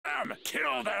them!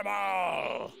 Kill them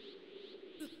all!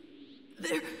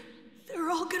 They're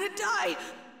all gonna die.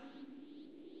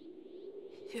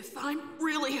 If I'm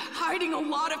really hiding a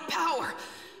lot of power,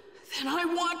 then I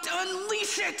want to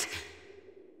unleash it.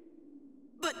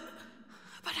 But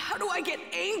how do I get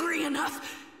angry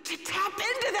enough to tap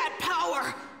into that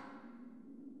power?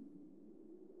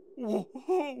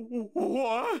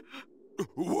 What?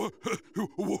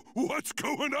 What's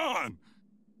going on?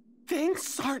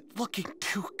 Things aren't looking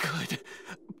too good.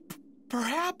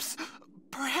 Perhaps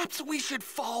we should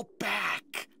fall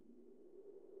back.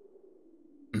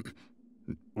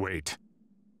 Wait.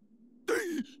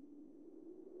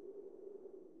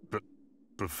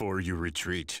 Before you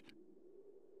retreat,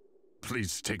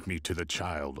 please take me to the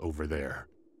child over there.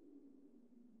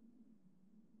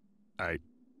 I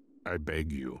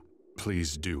beg you,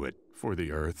 please do it for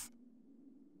the Earth.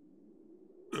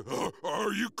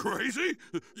 Are you crazy?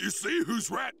 You see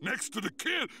who's right next to the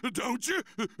kid, don't you?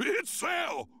 It's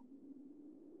Cell!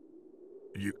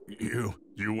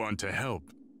 You want to help,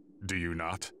 do you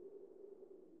not?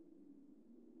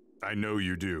 I know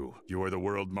you do. You are the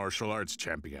world martial arts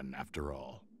champion, after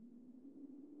all.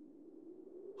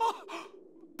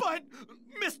 But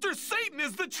Mr. Satan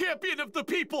is the champion of the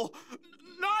people,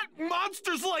 not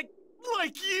monsters like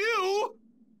you!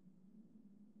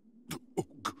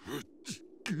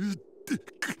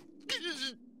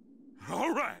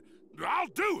 All right, I'll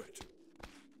do it.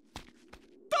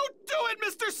 Don't do it,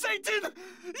 Mr. Satan!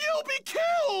 You'll be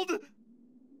killed!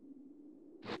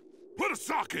 Put a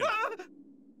sock in.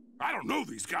 I don't know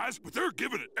these guys, but they're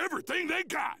giving it everything they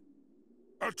got.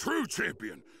 A true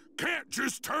champion can't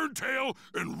just turn tail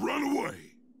and run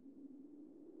away.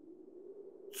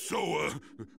 So,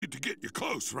 need to get you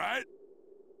close, right?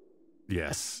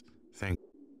 Yes, thank you.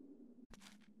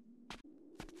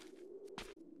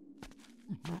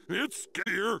 It's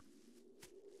here.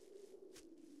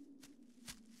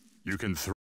 You can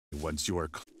throw once you are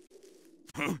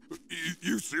Huh?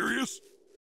 You serious?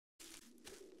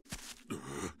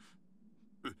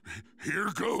 Here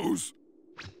goes.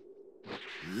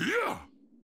 Yeah!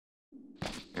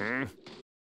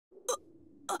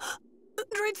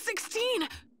 Grade 16!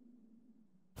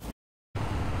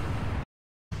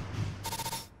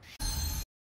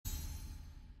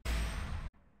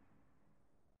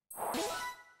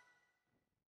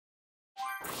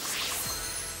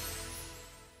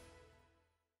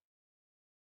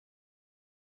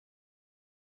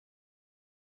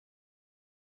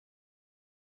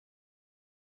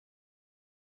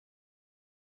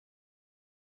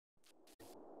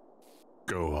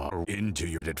 Go on into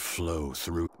your it flow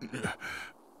through.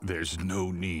 There's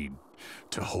no need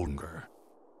to hunger.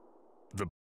 The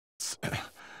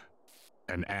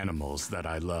and animals that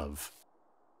I love.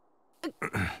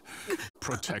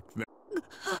 Protect them.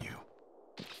 You.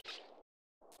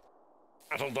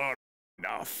 That'll not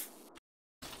enough.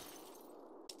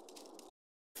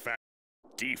 Fact.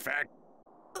 Defect.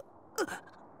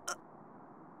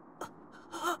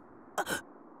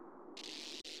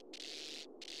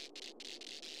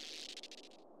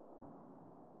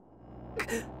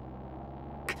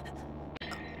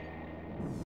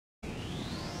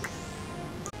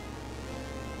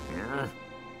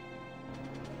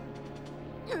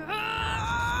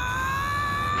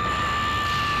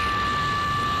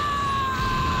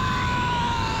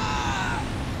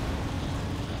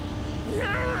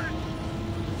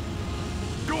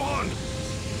 Gohan!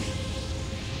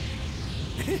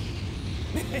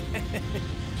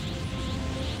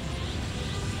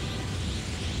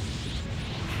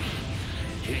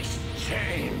 He's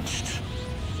changed.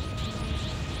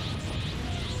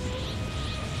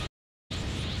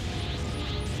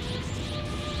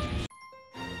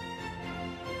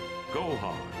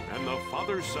 Gohan and the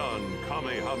father-son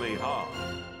Kamehameha.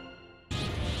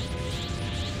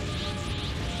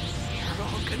 You're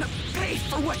all gonna pay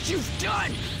for what you've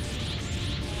done!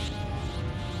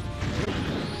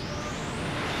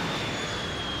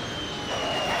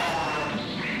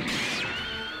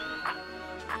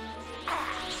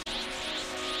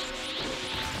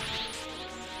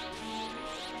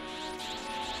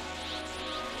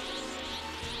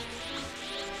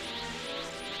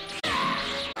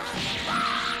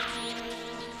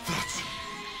 That's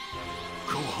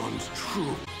Gohan's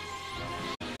true.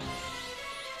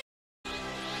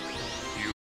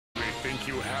 You think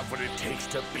you have what it takes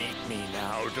to beat me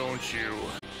now, don't you?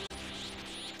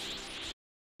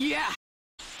 Yeah!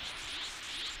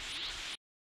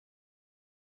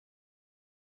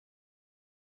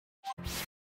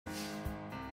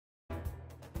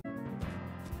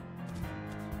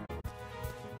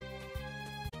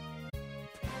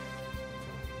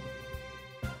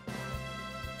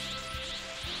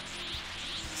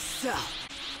 Cell,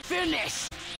 finish!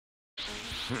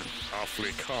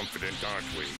 Awfully confident,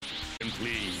 aren't we?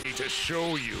 Simply need to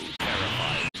show you,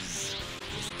 Terrifies.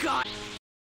 God!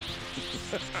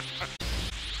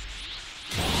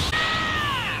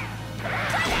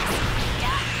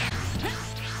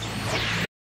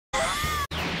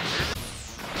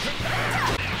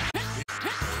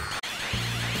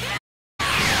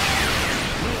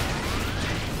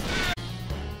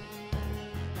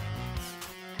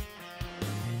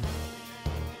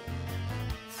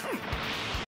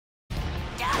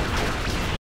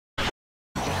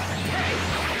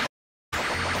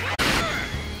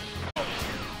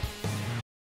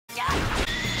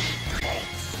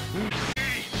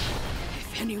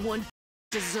 Anyone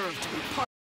deserve to be part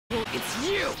of it, it's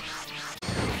you!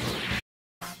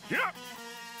 Yep.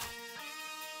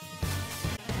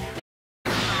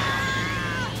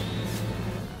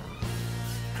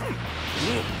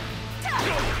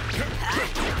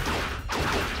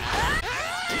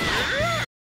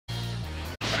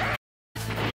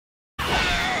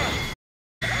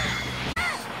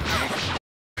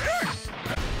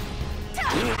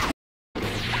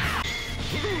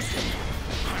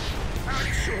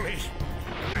 Actually,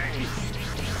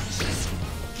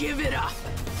 Give it up!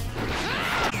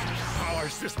 how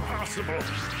is this possible?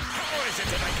 How is it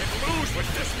that I can lose with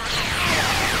this much?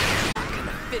 I'm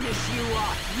gonna finish you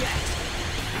off yet!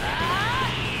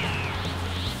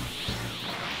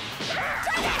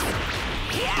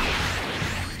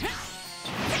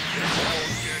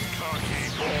 Don't get cocky,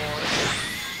 boy.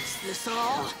 Is this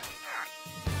all?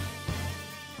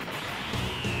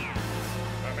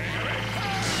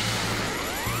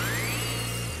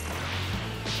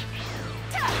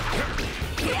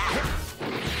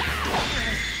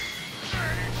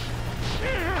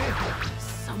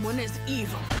 Someone is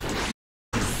evil.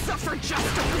 Suffer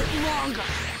just a bit longer.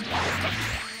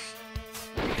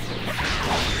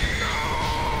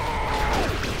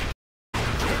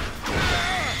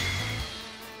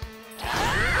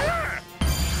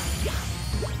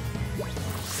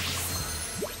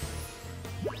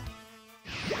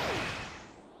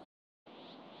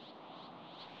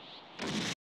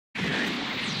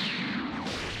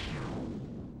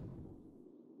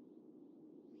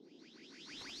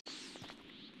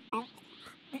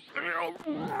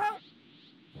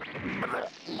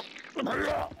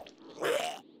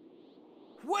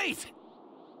 Wait!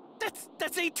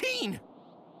 That's 18!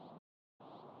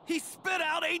 He spit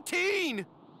out 18!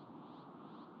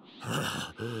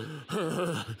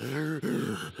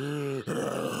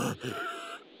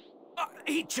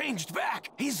 He changed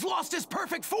back! He's lost his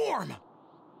perfect form!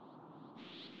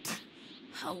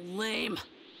 How lame.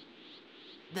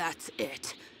 That's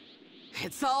it.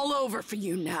 It's all over for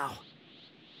you now.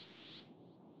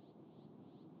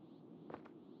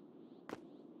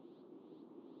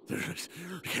 This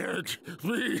can't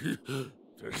be.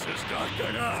 This is not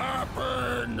gonna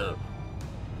happen.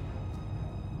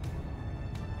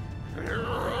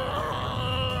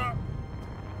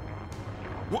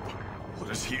 What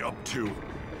is he up to?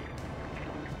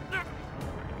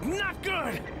 Not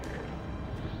good!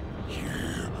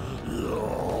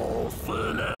 You'll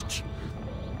finish.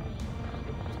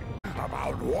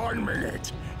 About 1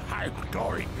 minute, I'm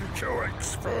going to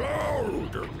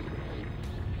explode.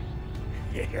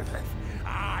 If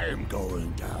I'm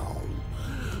going down,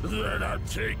 then I'm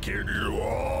taking you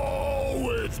all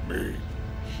with me.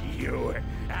 You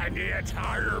and the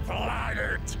entire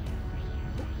planet.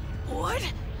 What?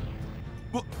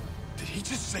 What? Did he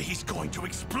just say he's going to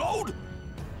explode?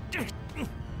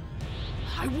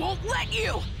 I won't let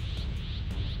you!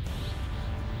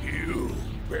 You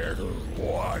better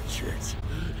watch it.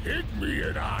 Hit me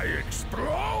and I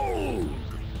explode.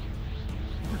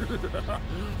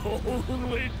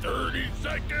 Only 30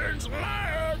 seconds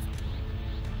left!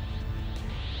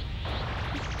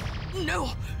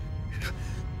 No!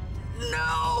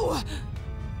 No!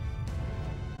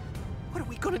 What are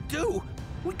we gonna do?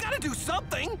 We gotta do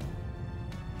something!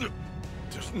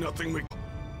 There's nothing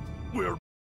we're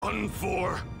done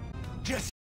for.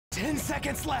 Just 10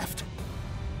 seconds left!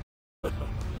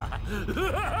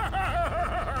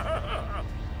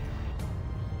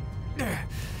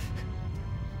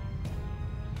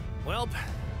 Well,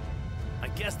 I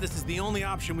guess this is the only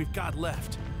option we've got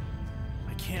left.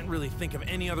 I can't really think of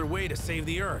any other way to save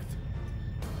the Earth.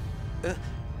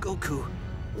 Goku,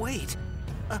 wait.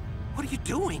 What are you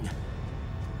doing?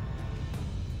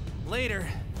 Later,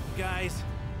 guys.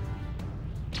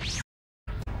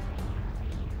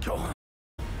 Gohan,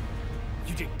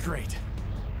 you did great.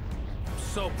 I'm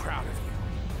so proud of you.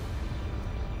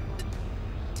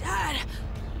 Dad!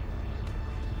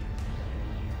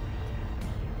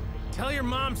 Tell your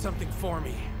mom something for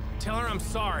me. Tell her I'm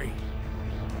sorry.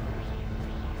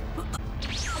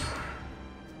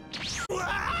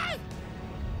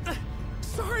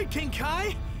 Sorry, King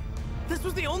Kai. This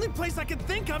was the only place I could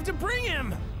think of to bring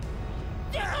him.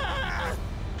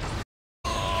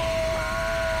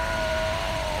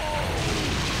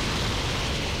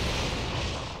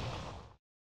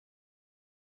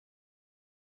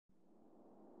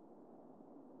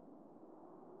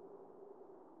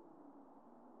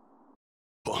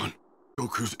 Gohan,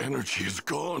 Goku's energy is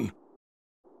gone.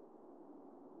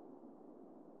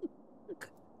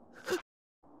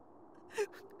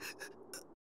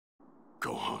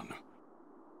 Gohan.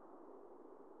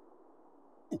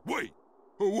 Wait!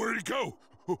 Where'd he go?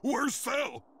 Where's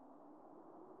Cell?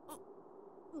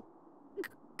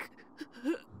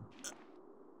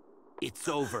 It's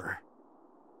over.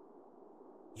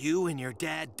 You and your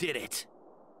dad did it.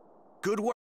 Good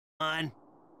work, Gohan.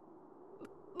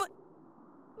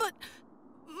 But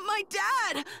my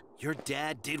dad! Your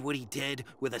dad did what he did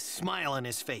with a smile on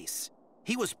his face.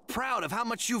 He was proud of how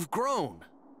much you've grown.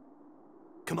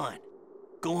 Come on,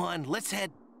 Gohan, let's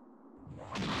head.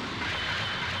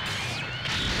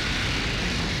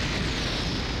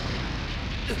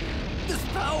 This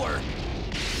power!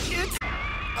 It's...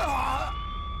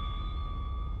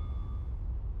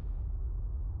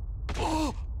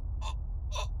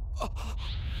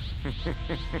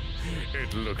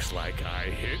 It looks like I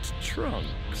hit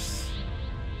Trunks.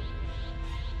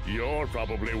 You're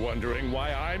probably wondering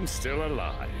why I'm still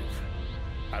alive.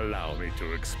 Allow me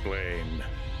to explain.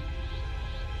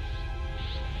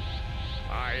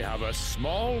 I have a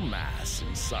small mass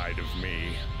inside of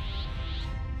me.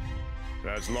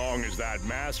 As long as that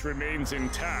mass remains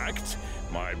intact,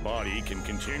 my body can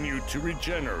continue to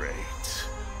regenerate.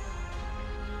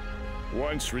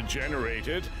 Once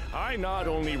regenerated, I not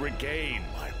only regain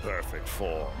my perfect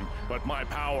form, but my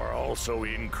power also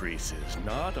increases,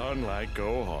 not unlike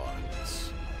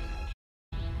Gohan's.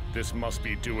 This must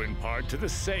be due in part to the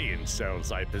Saiyan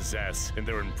cells I possess and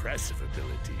their impressive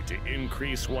ability to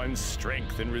increase one's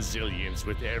strength and resilience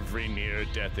with every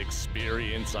near-death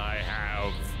experience I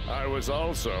have. I was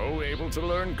also able to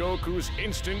learn Goku's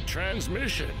instant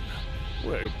transmission,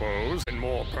 which I suppose and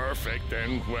more perfect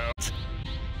than, well,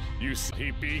 you see,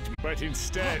 he beat me, but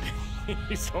instead,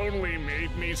 he's only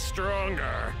made me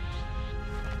stronger.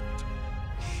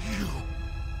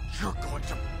 You're going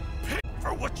to pay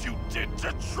for what you did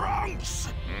to Trunks!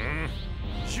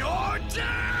 You're dead!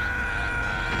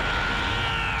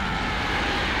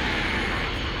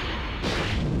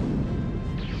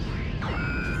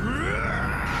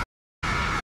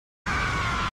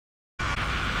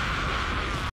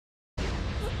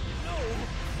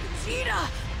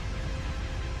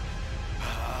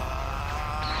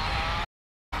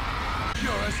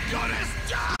 You're as good as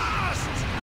dust!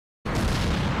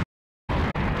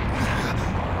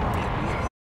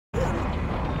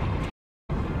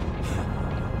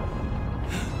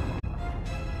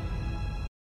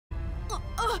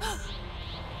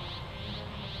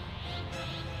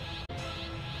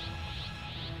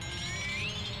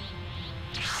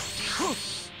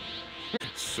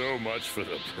 So much for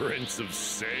the Prince of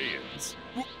Saiyans.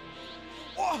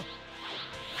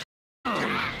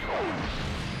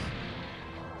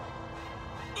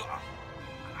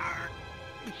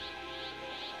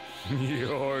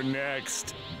 You're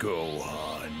next,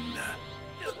 Gohan.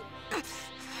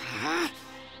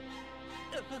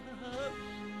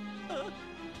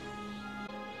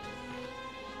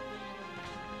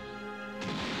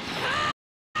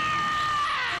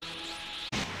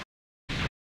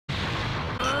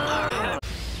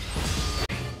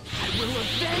 I will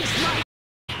avenge my...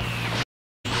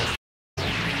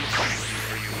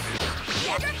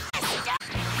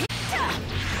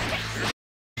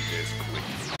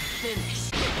 Finish.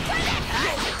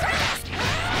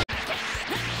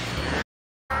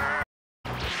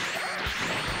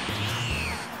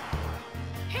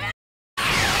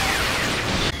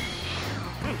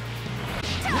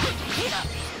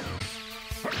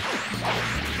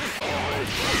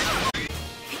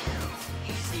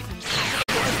 He's even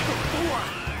worse before.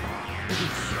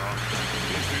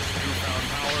 Is this newfound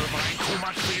power of mine too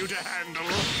much for you to handle?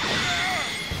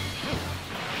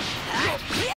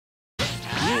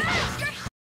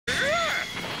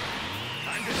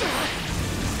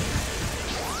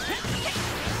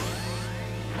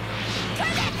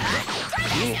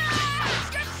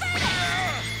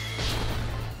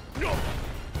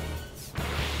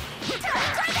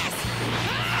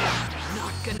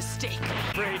 Not gonna stake.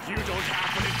 Afraid you don't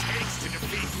have what it takes to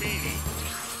defeat me.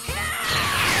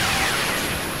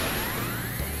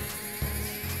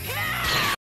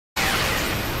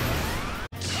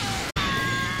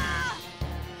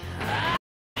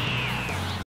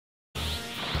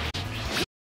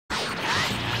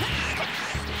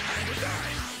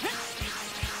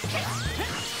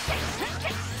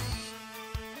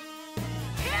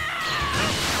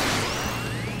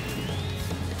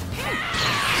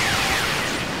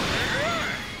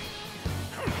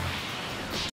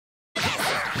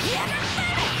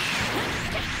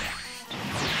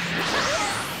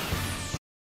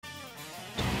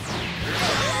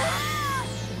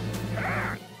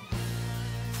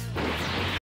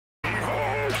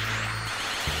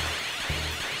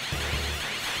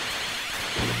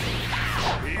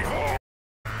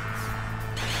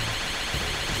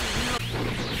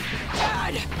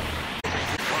 bad!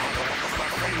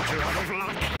 You're out of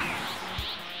luck.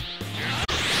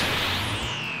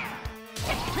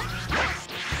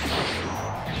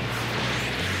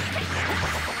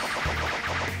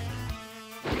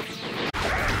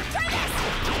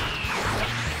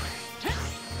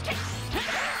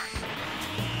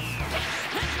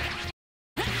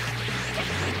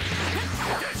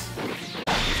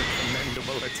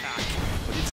 Attack,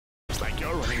 but it seems like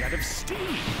you're running out of steam.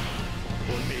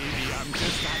 Or maybe I'm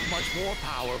just that much more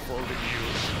powerful than you.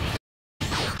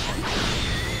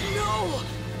 No!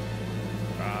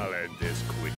 I'll end this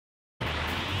quick.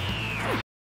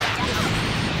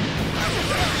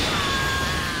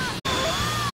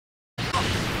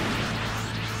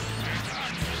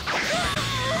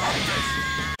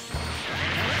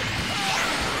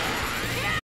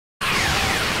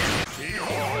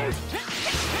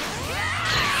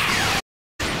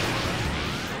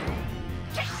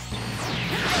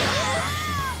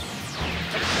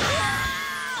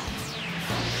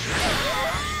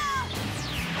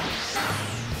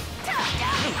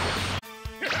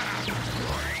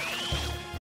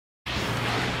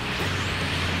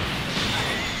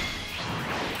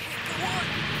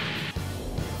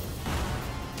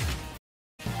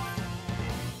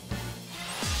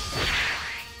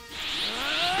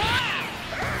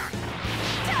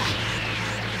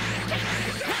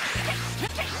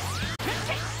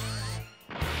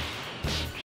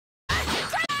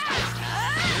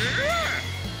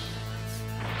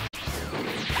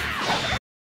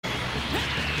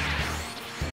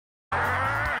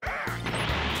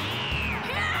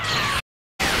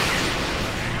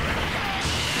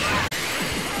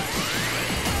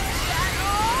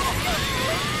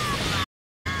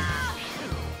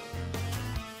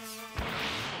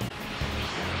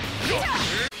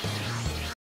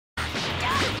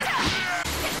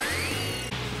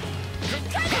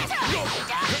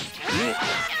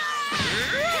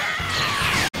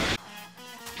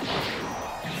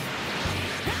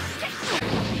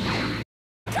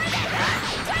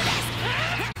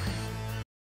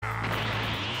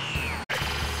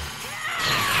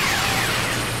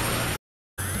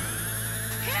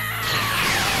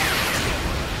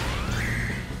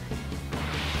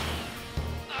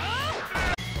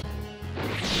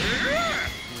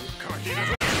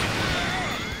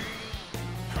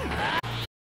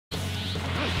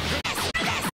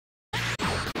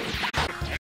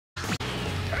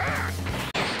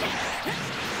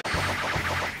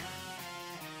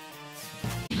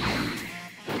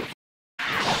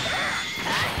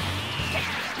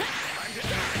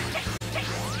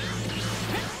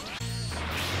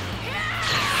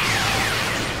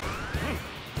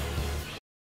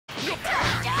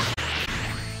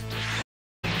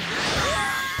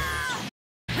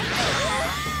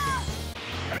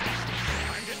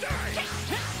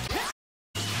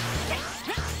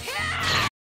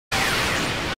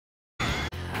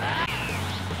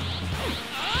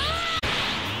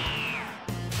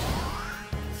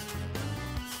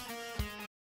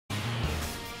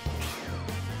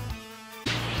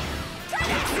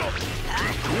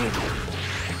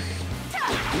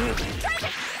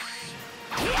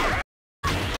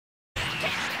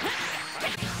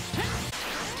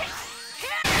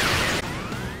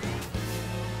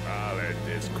 I'll end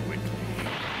this quickly.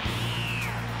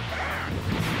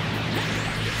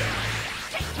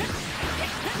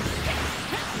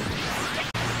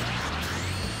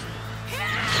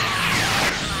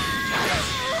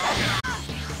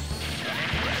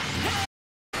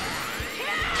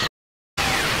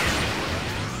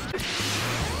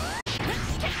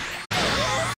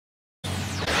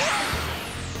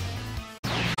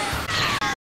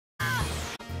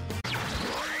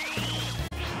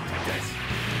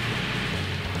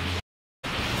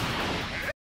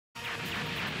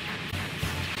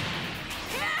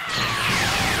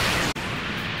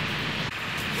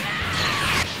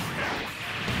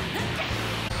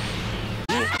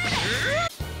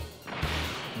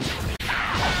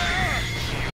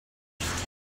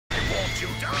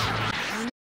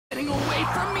 Getting away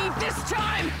from me this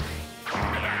time!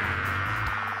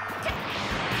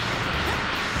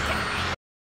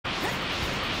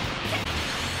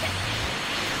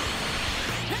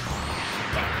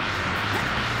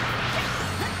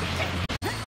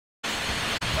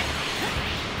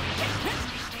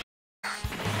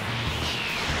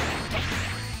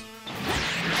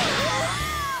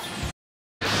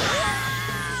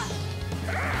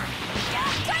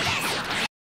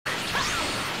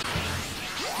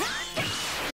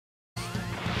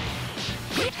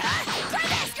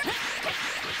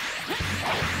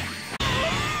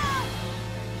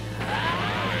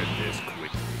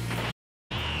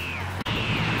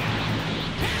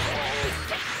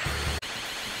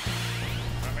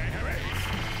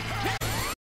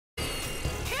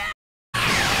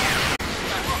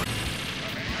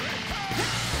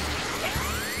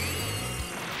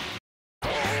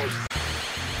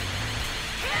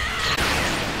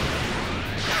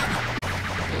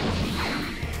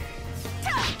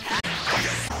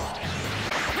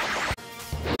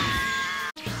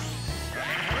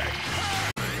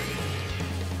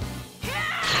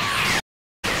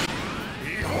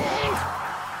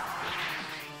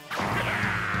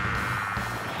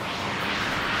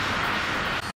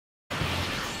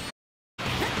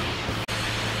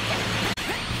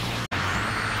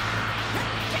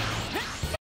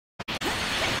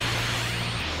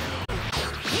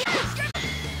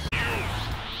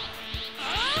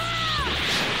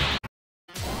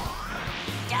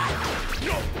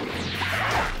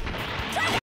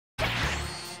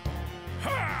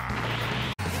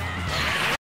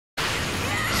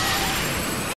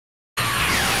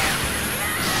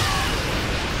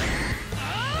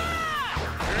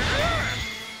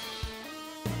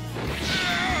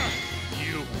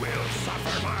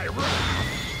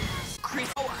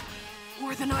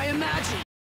 More than I imagined.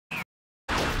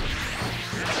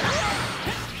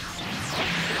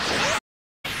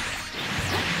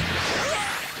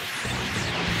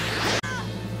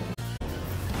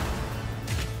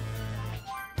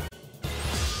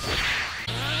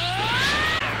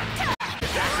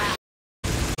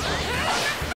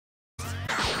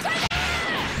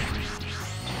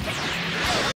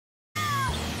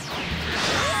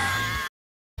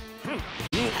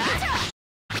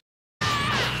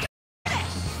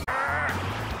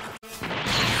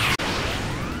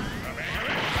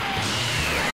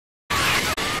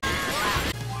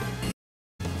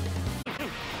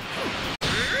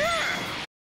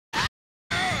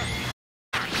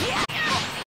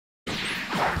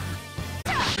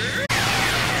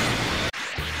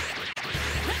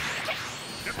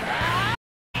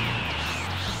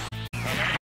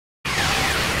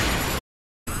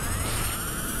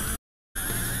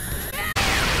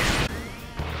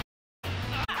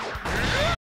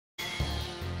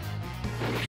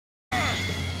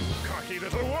 Cocky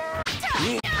little worm!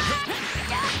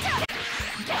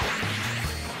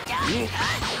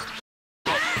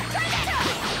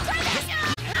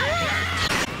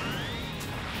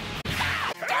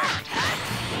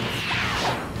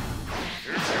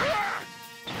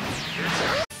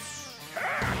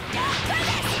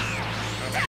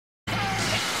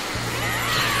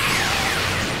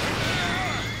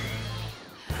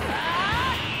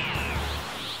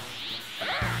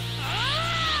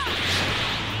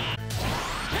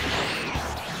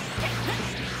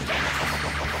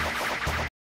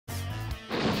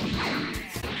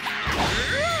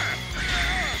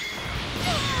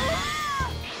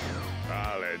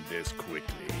 I'll end this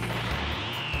quickly.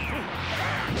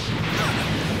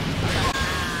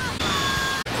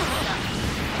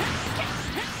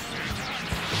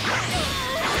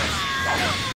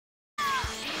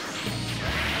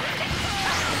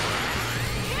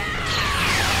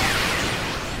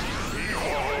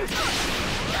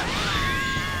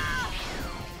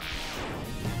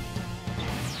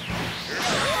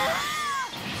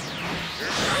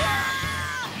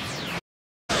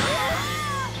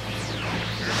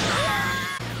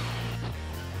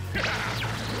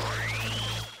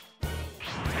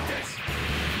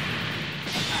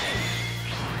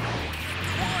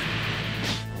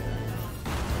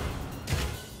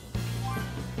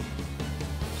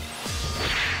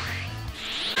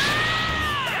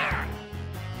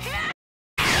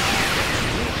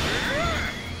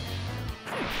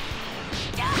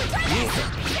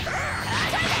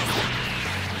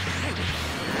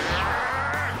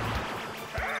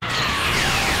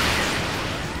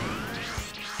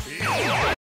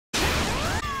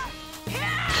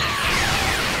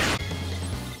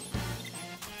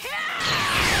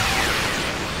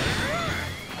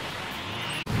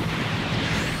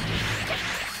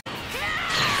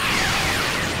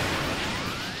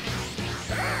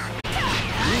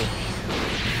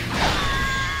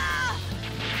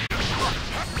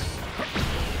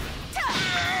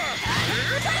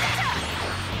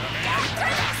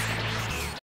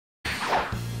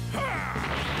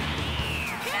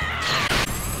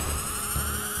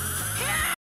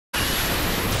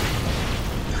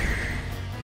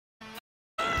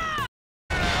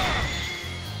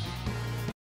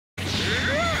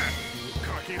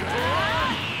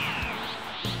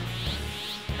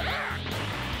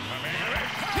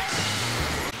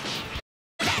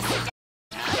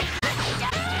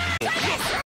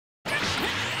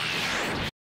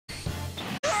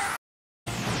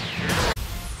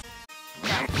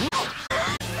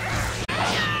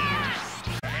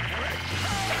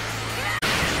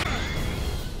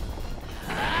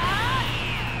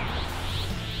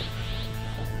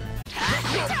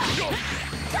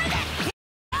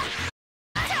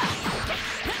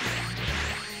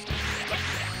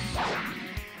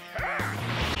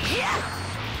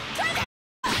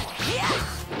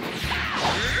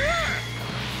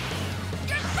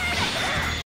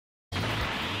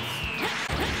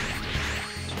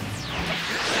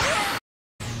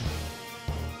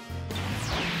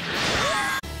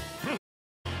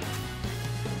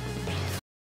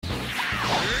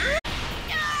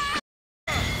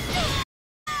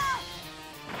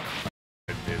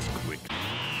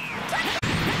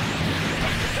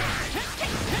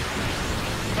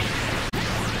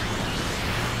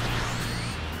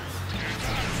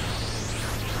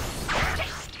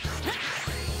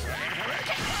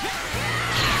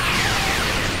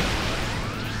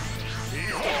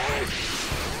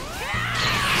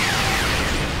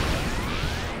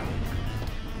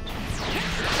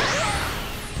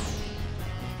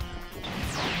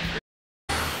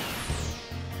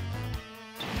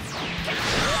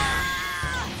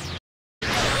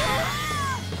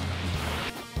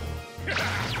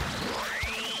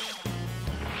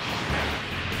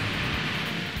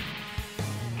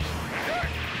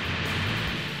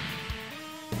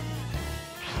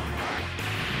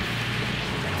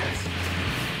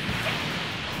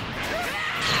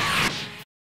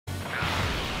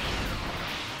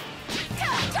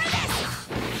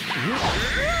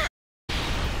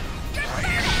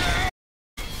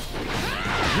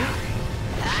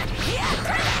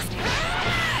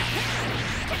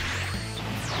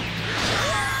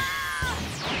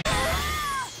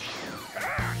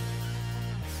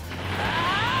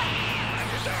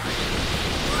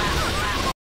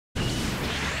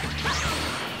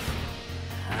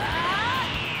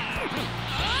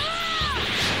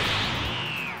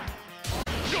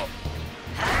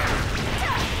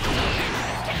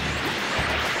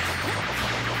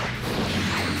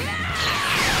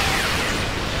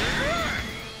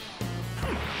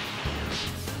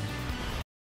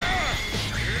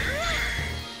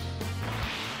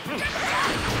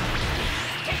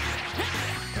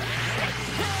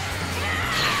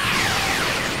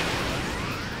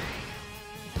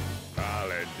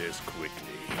 this quickly.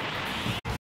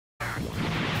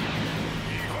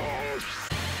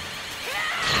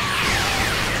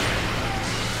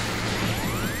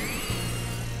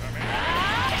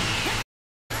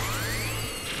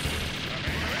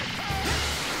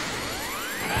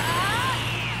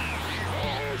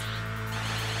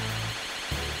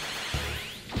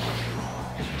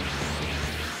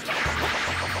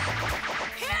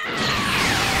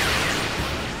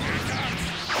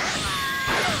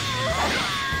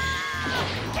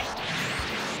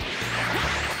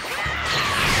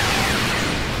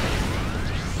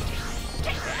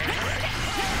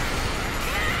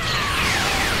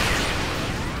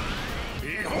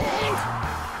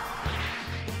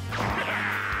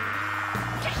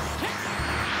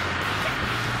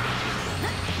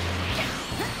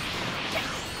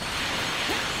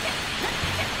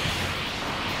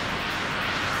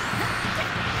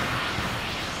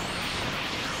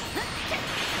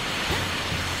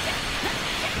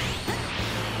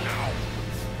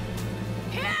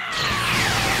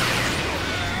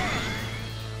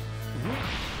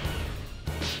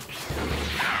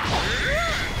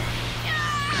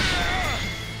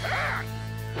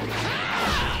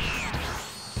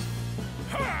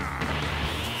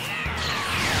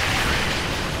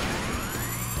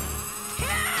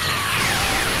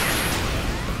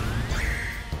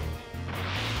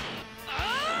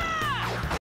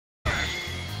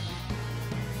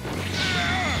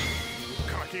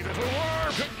 Cocky little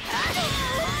worm!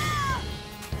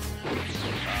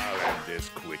 I'll end this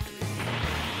quickly.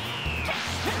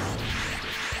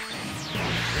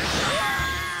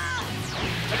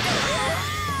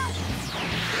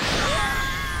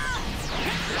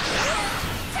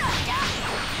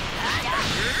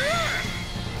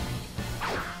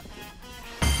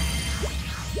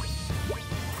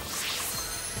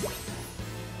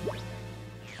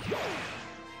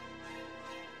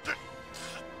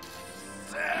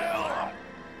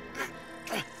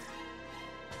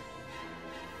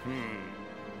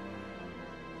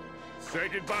 Say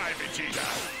goodbye, Vegeta.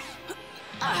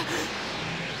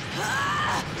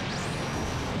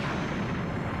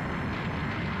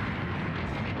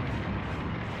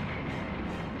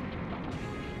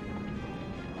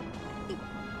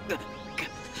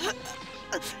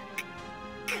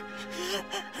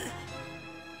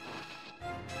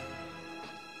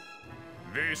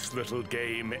 This little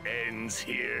game ends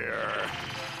here.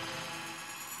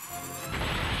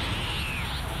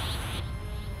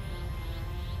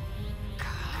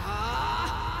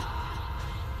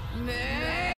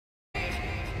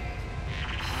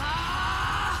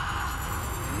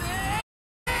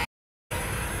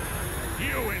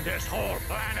 You and this whole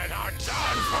planet are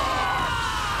done for!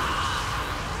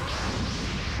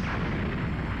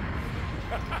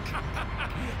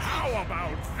 How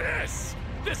about this?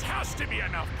 This has to be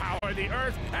enough power the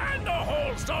Earth and the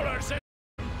whole solar system.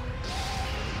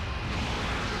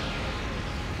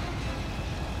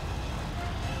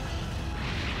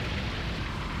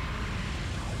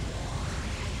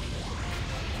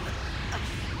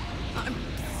 I'm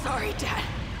sorry, Dad.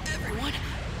 Everyone.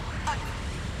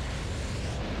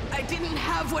 I didn't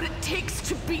have what it takes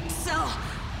to beat Cell.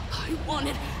 I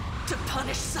wanted to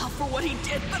punish Cell for what he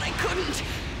did, but I couldn't.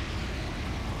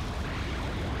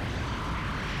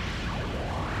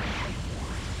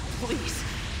 Please,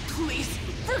 please,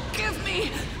 forgive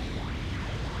me!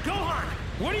 Gohan!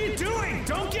 What are you doing?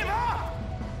 Don't give up!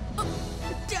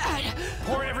 Dad!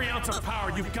 Pour every ounce of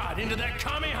power you've got into that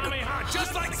Kamehameha,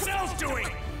 just like Cell's doing!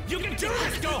 You can do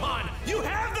this, Gohan! You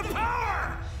have the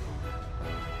power!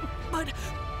 But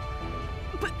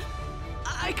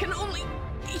I can only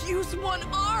use one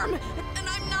arm, and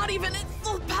I'm not even at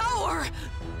full power!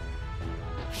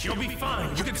 You'll be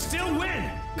fine. You can still win!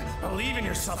 Believe in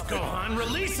yourself, Gohan.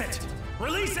 Release it!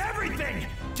 Release everything!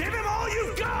 Give him all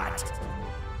you've got!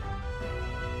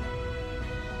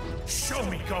 Show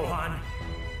me, Gohan!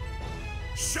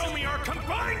 Show me our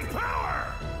combined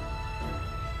power!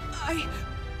 I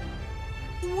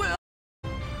will.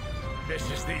 This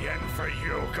is the end for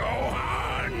you,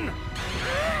 Gohan!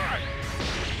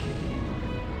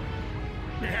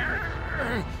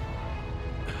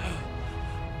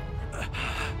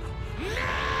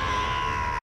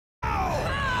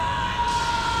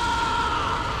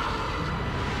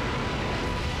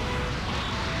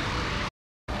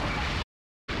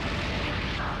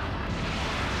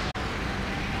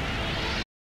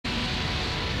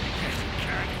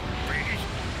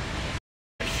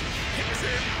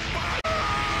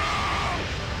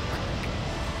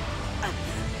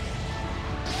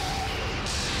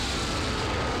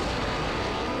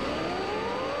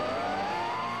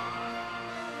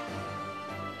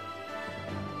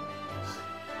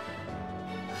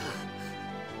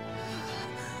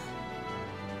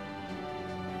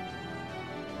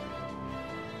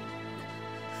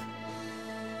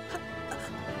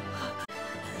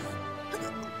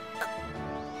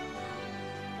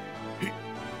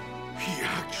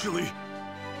 actually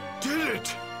did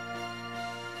it!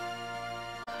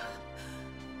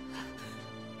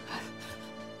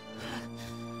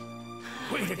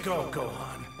 Way to go, Gohan.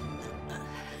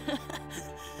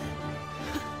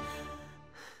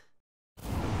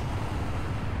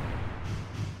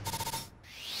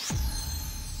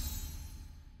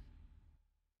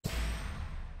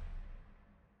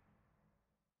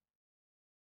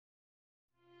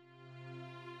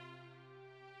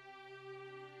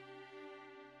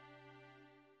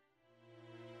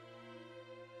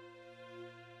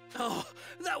 Oh,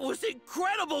 that was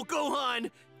incredible, Gohan!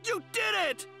 You did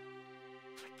it!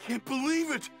 Can't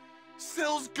believe it!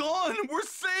 Cell's gone! We're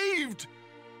saved!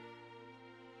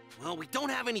 Well, we don't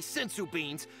have any sensu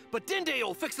beans, but Dende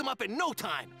will fix them up in no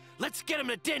time. Let's get him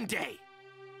to Dende!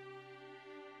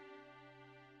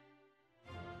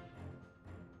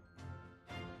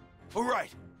 All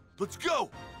right, let's go!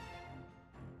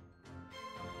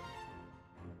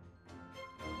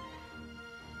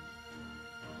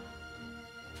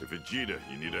 Hey, Vegeta,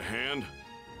 you need a hand?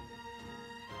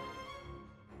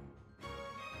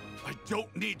 I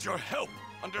don't need your help,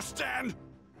 understand?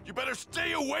 You better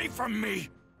stay away from me!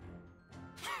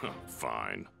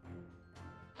 Fine.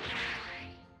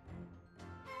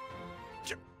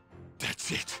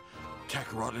 That's it.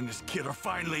 Kakarot and his kid are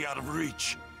finally out of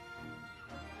reach.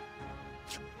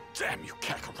 Damn you,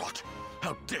 Kakarot!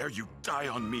 How dare you die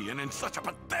on me and in such a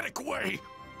pathetic way!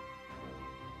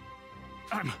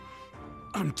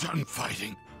 I'm done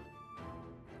fighting.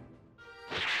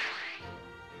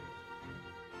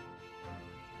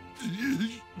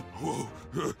 Whoa,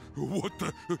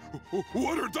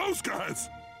 what are those guys?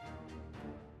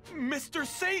 Mr.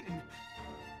 Satan!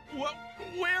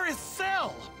 Where is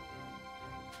Cell?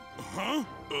 Huh?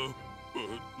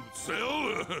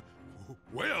 Cell?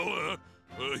 Well,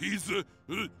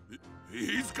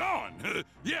 he's gone.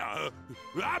 Yeah,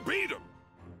 I beat him.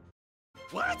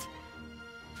 What?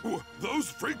 Those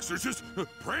freaks are just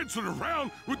prancing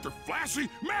around with their flashy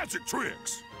magic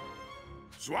tricks.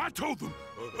 So I told them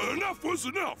enough was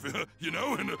enough, you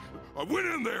know, and I went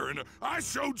in there and I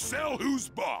showed Cell who's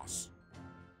boss.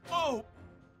 Oh,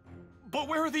 but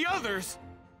where are the others?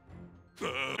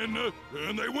 And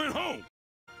they went home.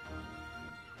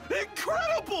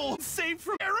 Incredible! Saved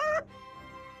from error?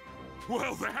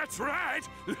 Well, that's right.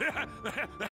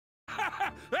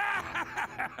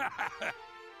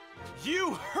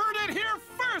 You heard it here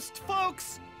first,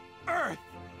 folks! Earth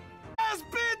has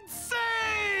been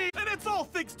saved! And it's all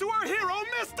thanks to our hero,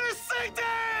 Mr.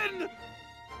 Satan!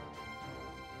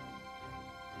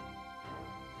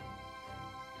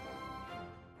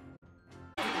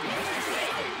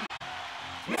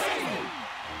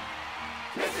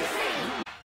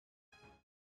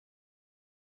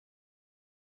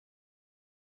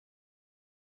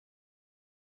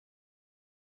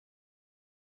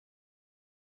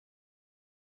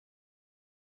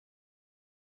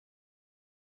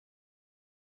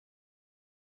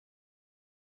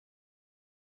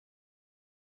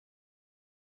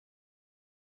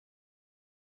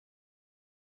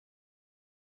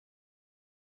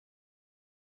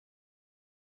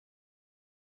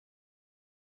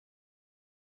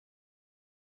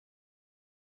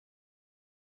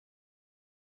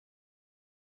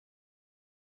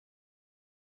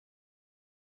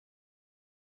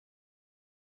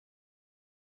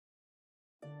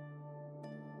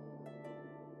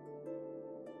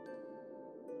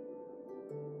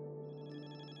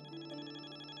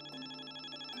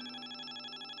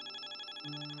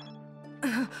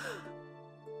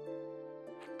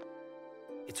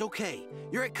 It's okay.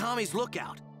 You're at Kami's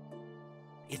lookout.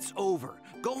 It's over.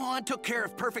 Gohan took care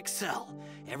of Perfect Cell.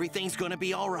 Everything's gonna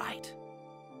be all right.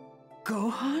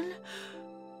 Gohan?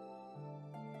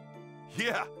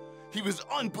 Yeah, he was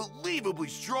unbelievably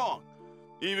strong.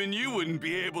 Even you wouldn't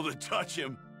be able to touch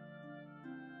him.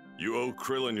 You owe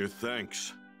Krillin your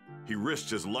thanks. He risked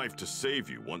his life to save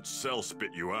you once Cell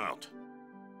spit you out.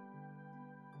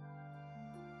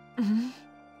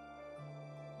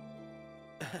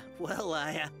 Well,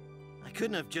 I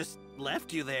couldn't have just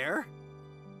left you there.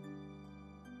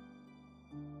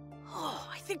 Oh,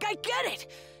 I think I get it.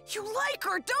 You like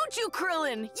her, don't you,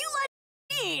 Krillin? You like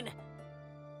Bean.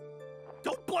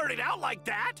 Don't blurt it out like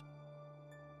that!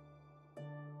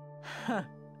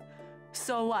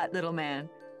 So what, little man?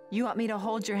 You want me to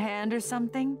hold your hand or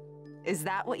something? Is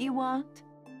that what you want?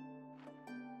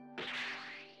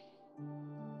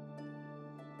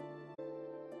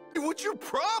 What's your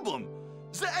problem?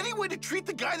 Is there any way to treat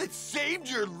the guy that saved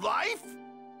your life?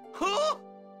 Huh?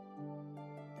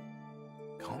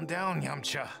 Calm down,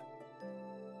 Yamcha.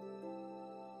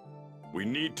 We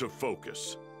need to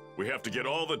focus. We have to get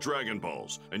all the Dragon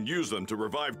Balls and use them to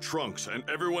revive Trunks and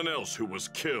everyone else who was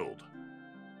killed.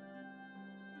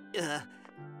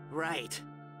 Right.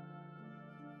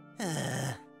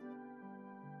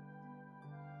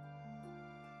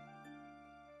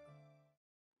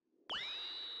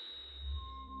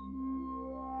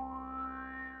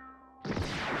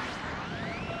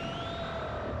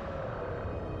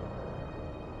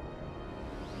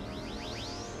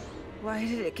 Why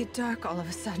did it get dark all of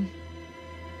a sudden?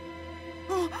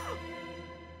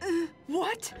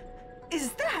 What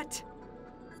is that?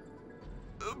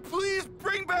 Please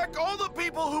bring back all the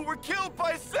people who were killed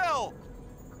by Cell!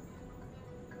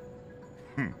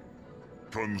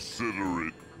 Consider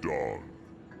it done.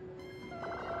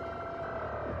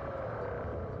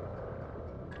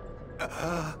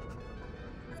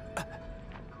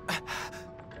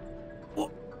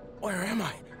 Where am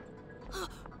I?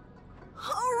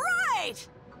 All right!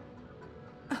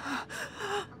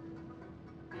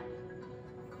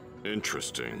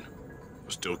 Interesting.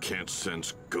 Still can't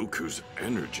sense Goku's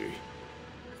energy.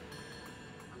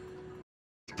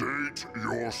 State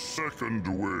your second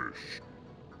wish.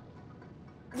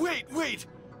 Wait!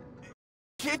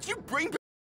 Can't you bring back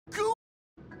Goku?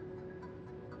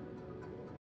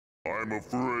 I'm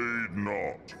afraid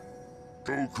not.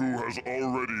 Goku has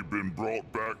already been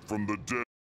brought back from the dead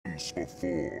once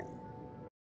before.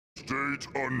 State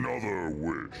another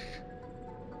wish.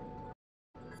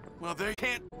 Well, they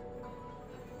can't...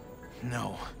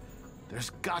 No. There's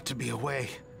got to be a way.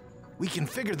 We can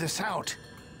figure this out.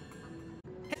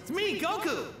 It's me,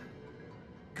 Goku!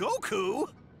 Goku?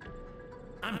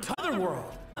 I'm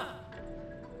T'otherworld.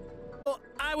 Well,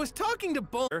 I was talking to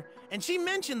Boner, and she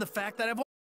mentioned the fact that I've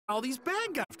all these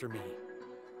bad guys after me.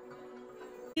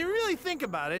 You really think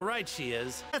about it, right she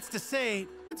is. That's to say,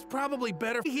 it's probably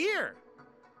better here.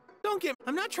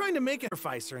 I'm not trying to make a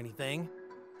sacrifice or anything.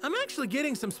 I'm actually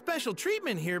getting some special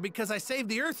treatment here because I saved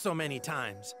the Earth so many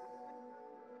times.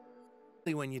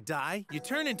 When you die, you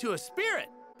turn into a spirit,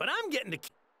 but I'm getting to...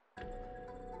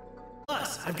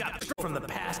 Plus, I've got from the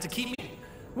past to keep me,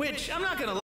 which I'm not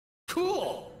gonna...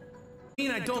 Cool. I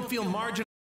mean, I don't feel marginal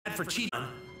for cheating,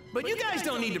 but you guys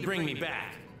don't need to bring me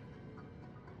back.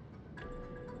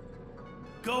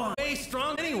 Gohan way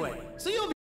strong anyway, so you'll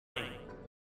be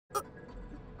fine.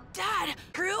 Dad,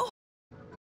 Crew?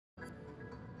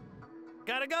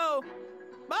 Gotta go.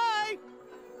 Bye.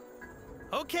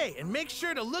 Okay, and make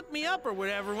sure to look me up or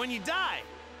whatever when you die.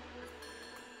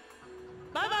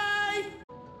 Bye-bye.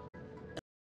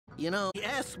 You know, he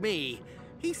asked me.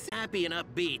 He's happy and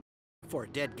upbeat for a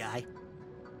dead guy.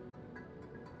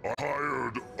 I'm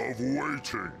tired of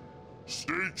waiting.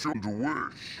 State your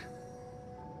wish.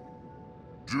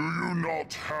 Do you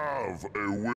not have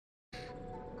a wish?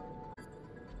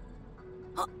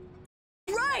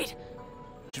 Right!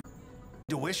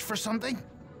 To wish for something?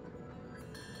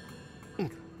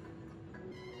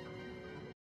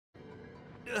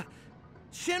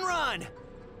 Shenron!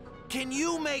 Can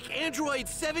you make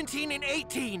androids 17 and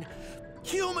 18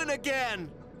 human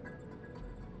again?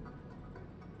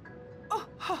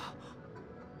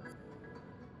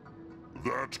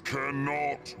 That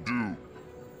cannot do.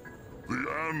 The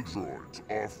androids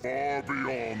are far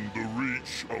beyond the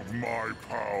reach of my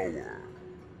power.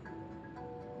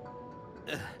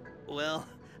 Well,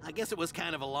 I guess it was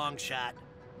kind of a long shot.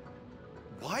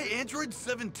 Why Android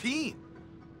 17?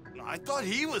 I thought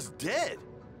he was dead.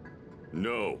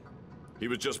 No. He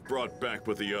was just brought back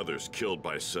with the others killed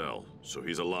by Cell, so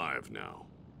he's alive now.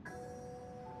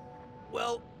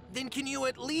 Well, then can you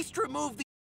at least remove the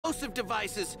explosive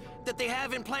devices that they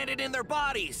have implanted in their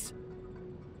bodies?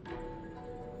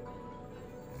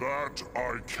 That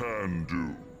I can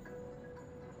do.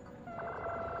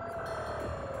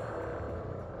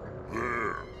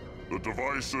 There. The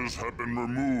devices have been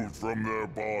removed from their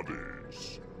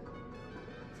bodies.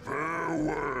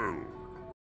 Farewell.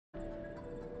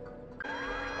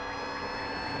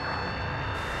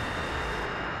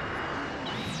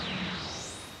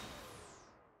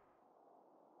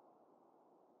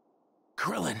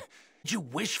 Krillin, did you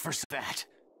wish for that?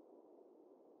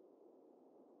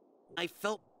 I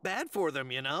felt bad for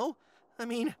them, you know? I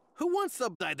mean, who wants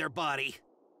them inside their body?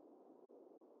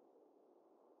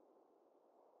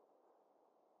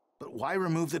 But why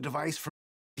remove the device from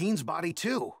Teen's body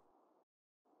too?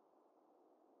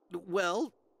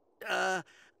 Well,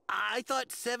 I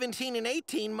thought 17 and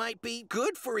 18 might be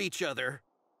good for each other.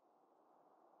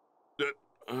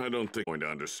 I don't think I'm going to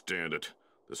understand it.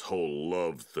 This whole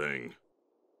love thing.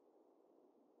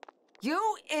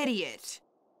 You idiot!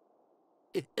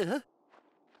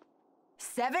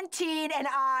 17 and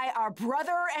I are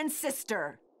brother and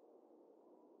sister.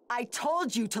 I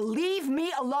told you to leave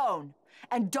me alone.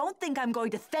 And don't think I'm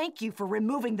going to thank you for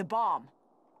removing the bomb.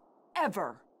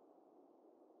 Ever.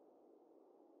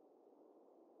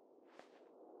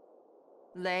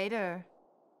 Later.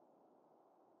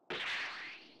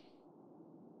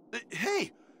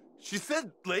 Hey, she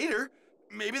said later.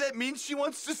 Maybe that means she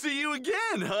wants to see you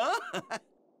again, huh?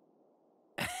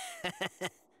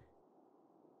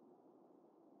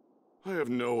 I have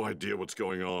no idea what's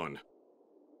going on.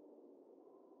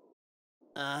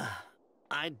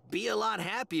 I'd be a lot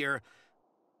happier,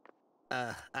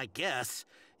 I guess,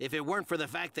 if it weren't for the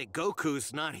fact that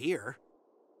Goku's not here.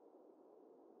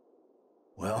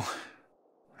 Well,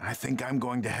 I think I'm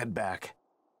going to head back.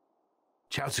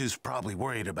 Chaozu's probably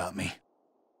worried about me.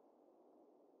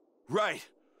 Right.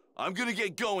 I'm gonna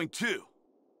get going, too.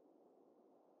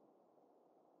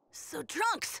 So,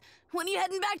 Trunks, when are you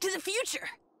heading back to the future?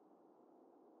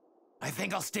 I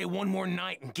think I'll stay one more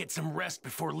night and get some rest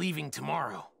before leaving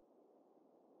tomorrow.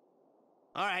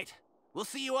 All right. We'll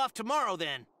see you off tomorrow,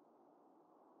 then.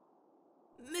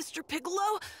 Mr.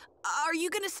 Piccolo, are you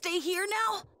gonna stay here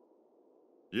now?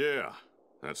 Yeah,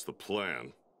 that's the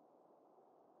plan.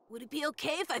 Would it be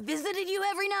okay if I visited you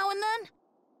every now and then?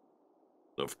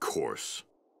 Of course.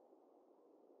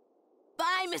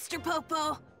 Bye, Mr.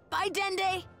 Popo. Bye,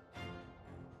 Dende.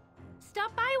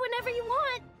 Stop by whenever you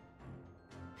want.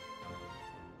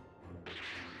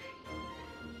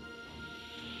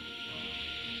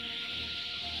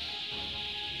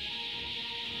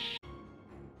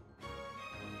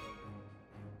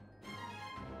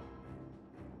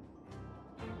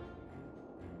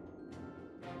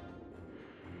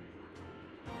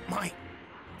 My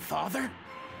father?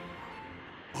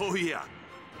 Oh, yeah.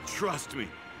 Trust me.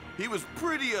 He was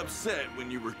pretty upset when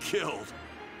you were killed.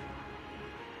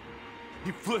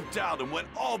 He flipped out and went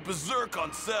all berserk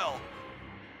on Cell.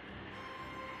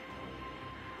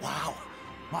 Wow,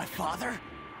 my father?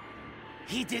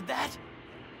 He did that?